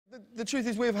The truth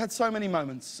is, we've had so many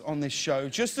moments on this show,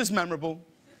 just as memorable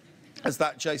as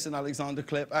that Jason Alexander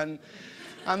clip. And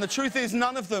the truth is,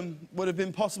 none of them would have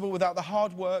been possible without the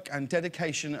hard work and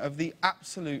dedication of the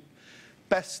absolute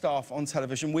best staff on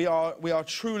television. We are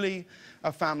truly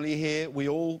a family here. We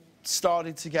all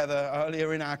started together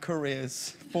earlier in our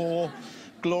careers 4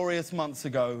 glorious months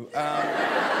ago.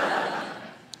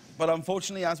 But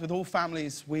unfortunately, as with all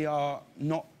families, we are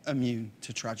not immune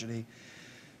to tragedy.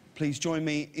 Please join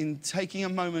me in taking a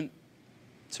moment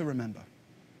to remember.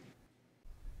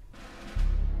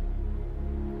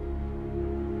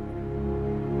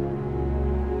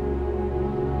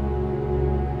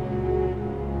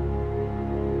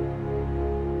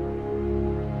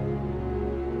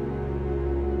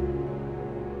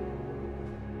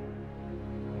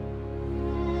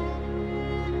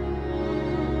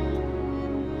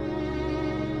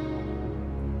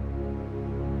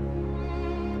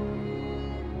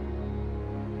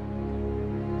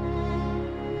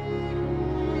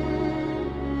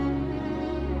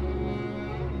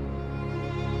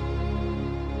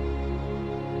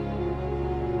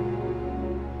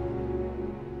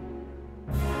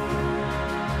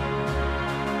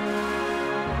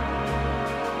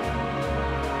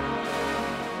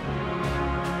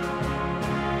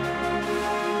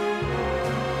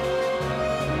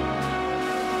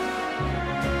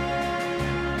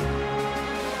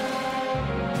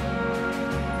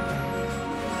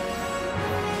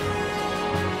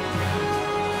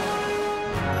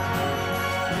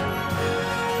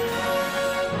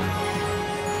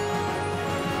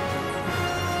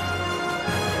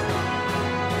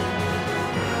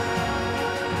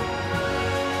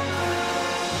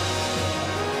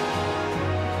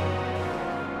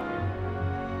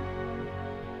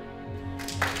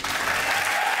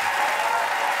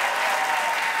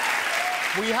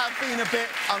 We have been a bit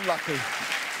unlucky.